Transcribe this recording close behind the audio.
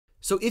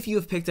So if you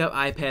have picked up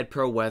iPad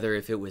Pro, whether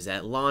if it was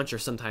at launch or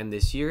sometime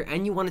this year,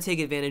 and you want to take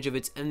advantage of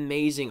its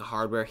amazing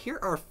hardware, here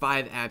are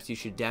 5 apps you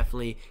should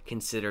definitely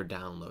consider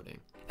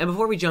downloading. And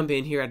before we jump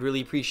in here, I'd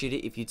really appreciate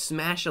it if you'd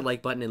smash the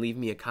like button and leave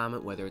me a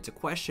comment, whether it's a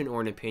question or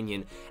an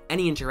opinion.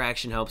 Any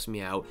interaction helps me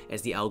out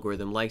as the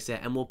algorithm likes it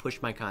and will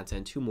push my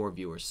content to more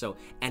viewers. So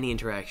any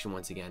interaction,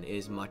 once again,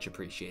 is much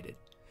appreciated.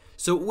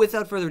 So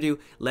without further ado,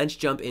 let's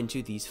jump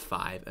into these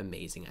 5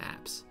 amazing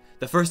apps.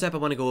 The first app I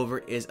want to go over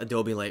is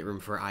Adobe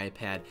Lightroom for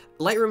iPad.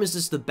 Lightroom is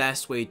just the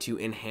best way to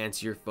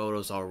enhance your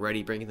photos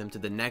already, bringing them to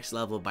the next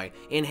level by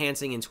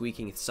enhancing and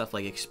tweaking stuff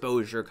like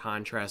exposure,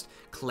 contrast,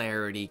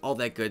 clarity, all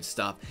that good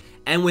stuff.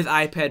 And with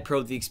iPad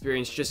Pro, the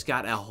experience just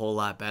got a whole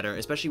lot better,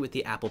 especially with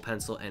the Apple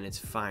Pencil and its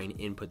fine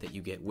input that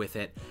you get with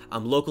it.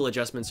 Local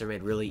adjustments are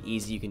made really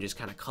easy. You can just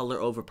kind of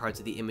color over parts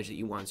of the image that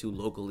you want to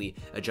locally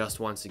adjust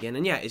once again.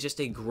 And yeah, it's just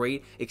a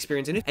great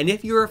experience. And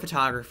if you're a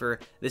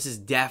photographer, this is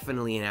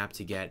definitely an app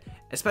to get,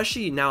 especially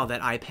now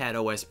that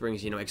iPadOS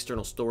brings,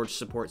 external storage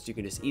support, so you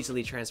can just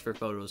easily transfer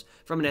photos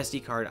from an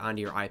SD card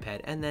onto your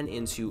iPad and then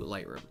into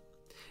Lightroom.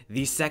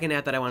 The second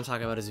app that I want to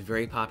talk about is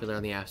very popular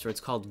on the App Store. It's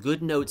called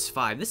GoodNotes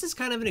 5. This is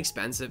kind of an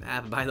expensive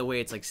app, by the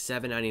way. It's like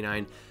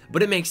 $7.99,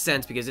 but it makes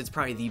sense because it's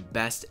probably the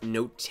best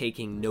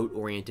note-taking,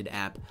 note-oriented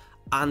app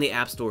on the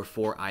App Store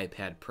for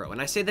iPad Pro.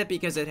 And I say that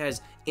because it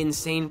has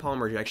insane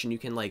palm rejection. You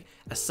can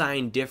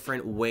assign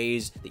different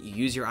ways that you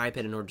use your iPad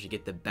in order to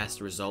get the best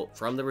result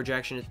from the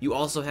rejection. You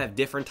also have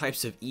different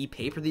types of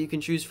e-paper that you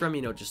can choose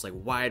from, just like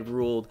wide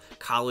ruled,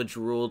 college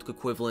ruled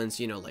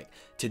equivalents, like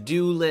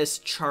to-do lists,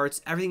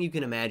 charts, everything you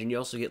can imagine. You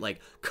also get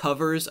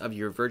covers of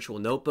your virtual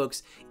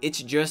notebooks. It's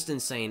just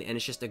insane, and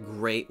it's just a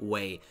great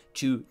way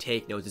to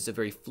take notes. It's a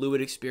very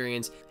fluid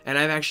experience, and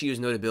I've actually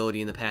used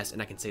Notability in the past,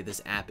 and I can say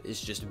this app is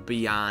just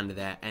beyond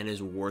that and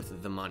is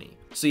worth the money.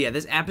 So yeah,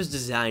 this app is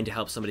designed to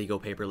help somebody go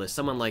paperless,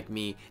 someone like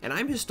me, and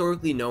I'm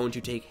historically known to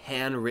take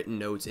handwritten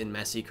notes in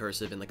messy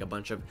cursive and a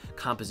bunch of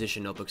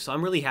composition notebooks. So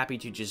I'm really happy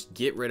to just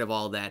get rid of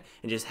all that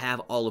and just have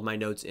all of my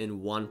notes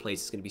in one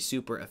place. It's going to be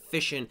super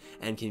efficient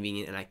and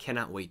convenient, and I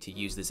cannot wait to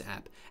use this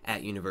app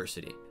at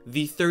university.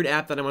 The third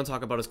app that I want to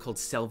talk about is called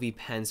Selfie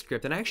Pen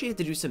Script, and I actually had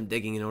to do some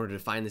digging in order to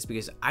find this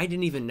because I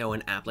didn't even know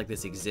an app like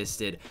this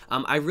existed.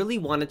 I really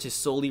wanted to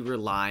solely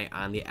rely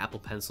on the Apple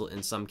Pencil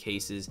in some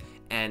cases,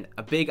 and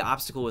a big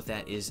obstacle with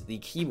that is the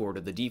keyboard,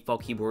 or the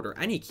default keyboard, or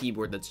any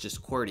keyboard that's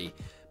just QWERTY.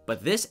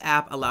 But this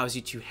app allows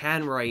you to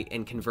handwrite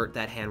and convert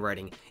that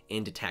handwriting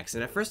into text.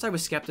 And at first I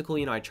was skeptical,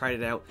 I tried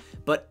it out,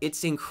 but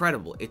it's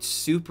incredible. It's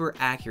super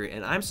accurate.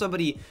 And I'm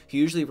somebody who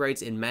usually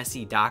writes in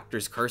messy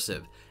doctor's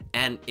cursive,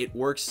 and it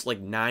works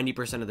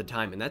 90% of the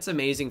time. And that's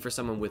amazing for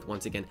someone with,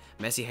 once again,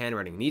 messy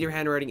handwriting. Need your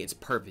handwriting, it's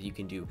perfect. You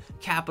can do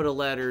capital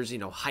letters,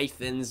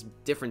 hyphens,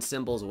 different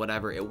symbols,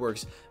 whatever. It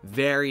works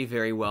very,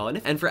 very well.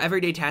 And for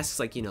everyday tasks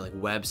like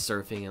web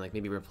surfing and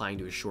maybe replying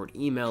to a short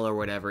email or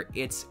whatever,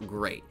 it's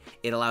great.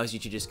 It allows you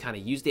to just kind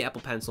of use the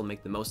Apple Pencil,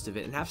 make the most of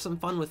it, and have some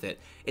fun with it.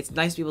 It's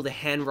nice to be able to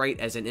handwrite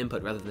as an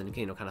input rather than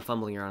kind of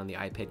fumbling around on the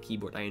iPad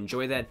keyboard. I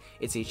enjoy that.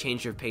 It's a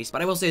change of pace,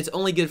 but I will say it's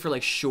only good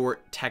for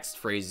short text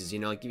phrases.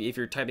 If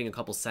you're typing a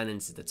couple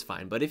sentences, that's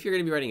fine. But if you're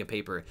going to be writing a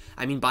paper,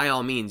 by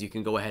all means, you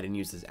can go ahead and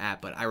use this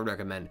app. But I would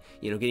recommend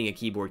getting a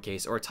keyboard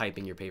case or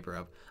typing your paper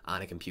up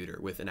on a computer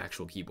with an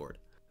actual keyboard.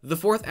 The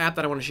fourth app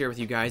that I want to share with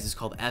you guys is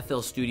called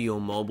FL Studio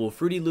Mobile.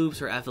 Fruity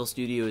Loops, or FL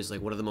Studio, is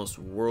one of the most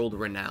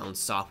world-renowned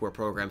software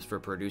programs for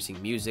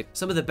producing music.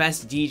 Some of the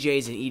best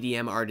DJs and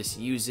EDM artists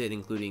use it,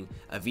 including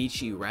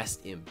Avicii,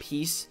 rest in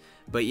peace.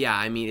 But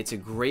yeah, it's a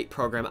great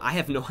program. I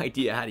have no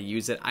idea how to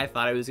use it. I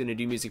thought I was going to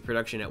do music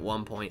production at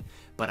one point,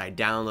 but I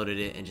downloaded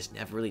it and just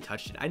never really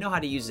touched it. I know how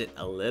to use it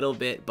a little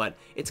bit, but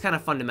it's kind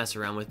of fun to mess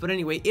around with. But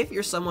anyway, if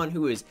you're someone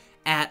who is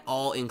at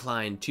all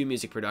inclined to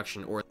music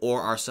production,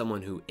 or are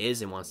someone who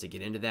is and wants to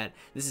get into that,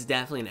 this is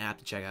definitely an app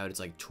to check out.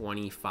 It's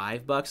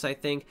 25 bucks, I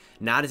think.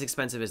 Not as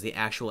expensive as the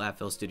actual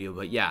FL Studio,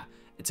 but yeah,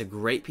 it's a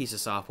great piece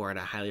of software, and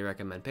I highly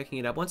recommend picking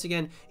it up, once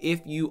again,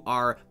 if you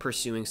are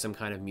pursuing some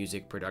kind of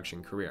music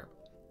production career.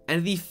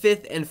 And the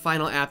fifth and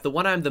final app, the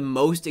one I'm the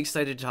most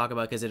excited to talk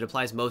about because it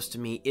applies most to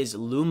me, is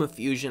Luma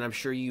Fusion. I'm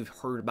sure you've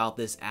heard about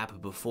this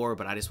app before,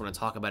 but I just want to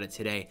talk about it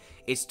today.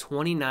 It's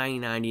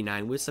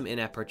 $29.99 with some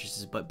in-app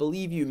purchases, but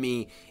believe you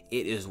me,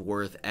 it is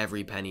worth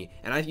every penny.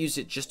 And I've used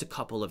it just a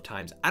couple of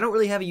times. I don't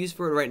really have a use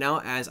for it right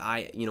now, as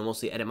I,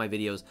 mostly edit my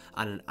videos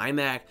on an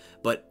iMac,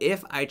 but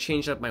if I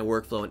changed up my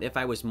workflow and if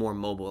I was more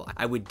mobile,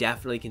 I would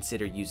definitely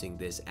consider using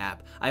this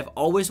app. I've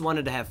always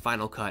wanted to have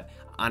Final Cut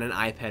on an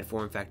iPad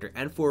form factor,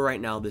 and for right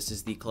now, this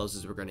is the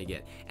closest we're going to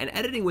get. And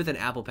editing with an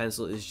Apple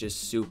Pencil is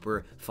just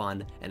super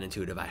fun and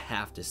intuitive, I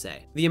have to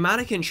say. The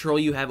amount of control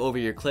you have over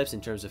your clips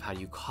in terms of how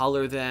you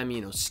color them,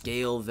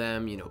 scale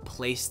them,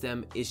 place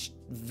them is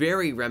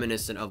very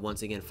reminiscent of,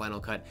 once again, Final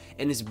Cut,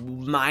 and is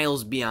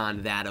miles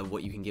beyond that of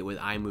what you can get with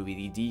iMovie,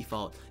 the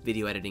default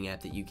video editing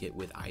app that you get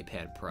with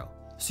iPad Pro.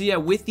 So yeah,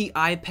 with the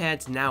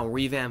iPad's now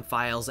revamped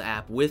Files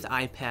app with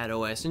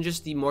iPadOS and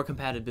just the more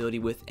compatibility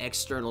with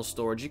external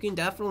storage, you can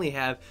definitely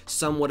have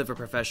somewhat of a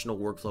professional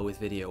workflow with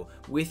video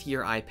with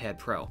your iPad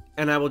Pro.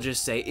 And I will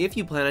just say, if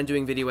you plan on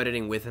doing video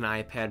editing with an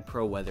iPad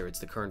Pro, whether it's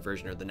the current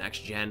version or the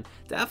next gen,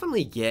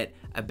 definitely get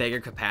a bigger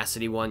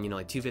capacity one, you know,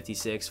 like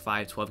 256,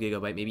 512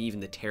 gigabyte, maybe even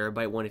the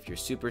terabyte one if you're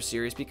super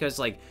serious, because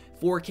like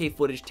 4K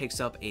footage takes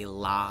up a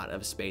lot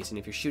of space, and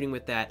if you're shooting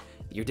with that,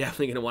 you're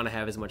definitely going to want to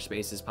have as much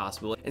space as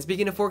possible. And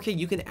speaking of 4K,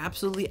 you can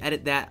absolutely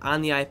edit that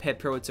on the iPad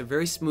Pro. It's a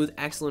very smooth,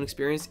 excellent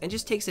experience, and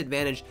just takes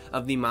advantage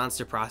of the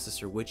monster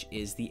processor, which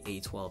is the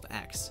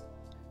A12X.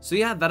 So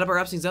yeah, that about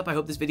wraps things up. I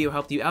hope this video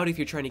helped you out if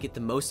you're trying to get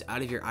the most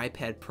out of your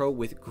iPad Pro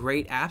with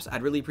great apps.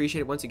 I'd really appreciate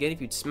it once again if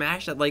you'd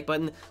smash that like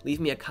button, leave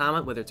me a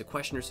comment, whether it's a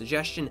question or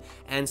suggestion,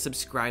 and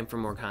subscribe for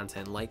more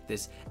content like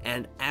this.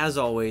 And as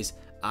always,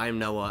 I'm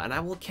Noah, and I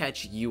will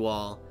catch you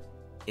all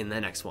in the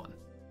next one.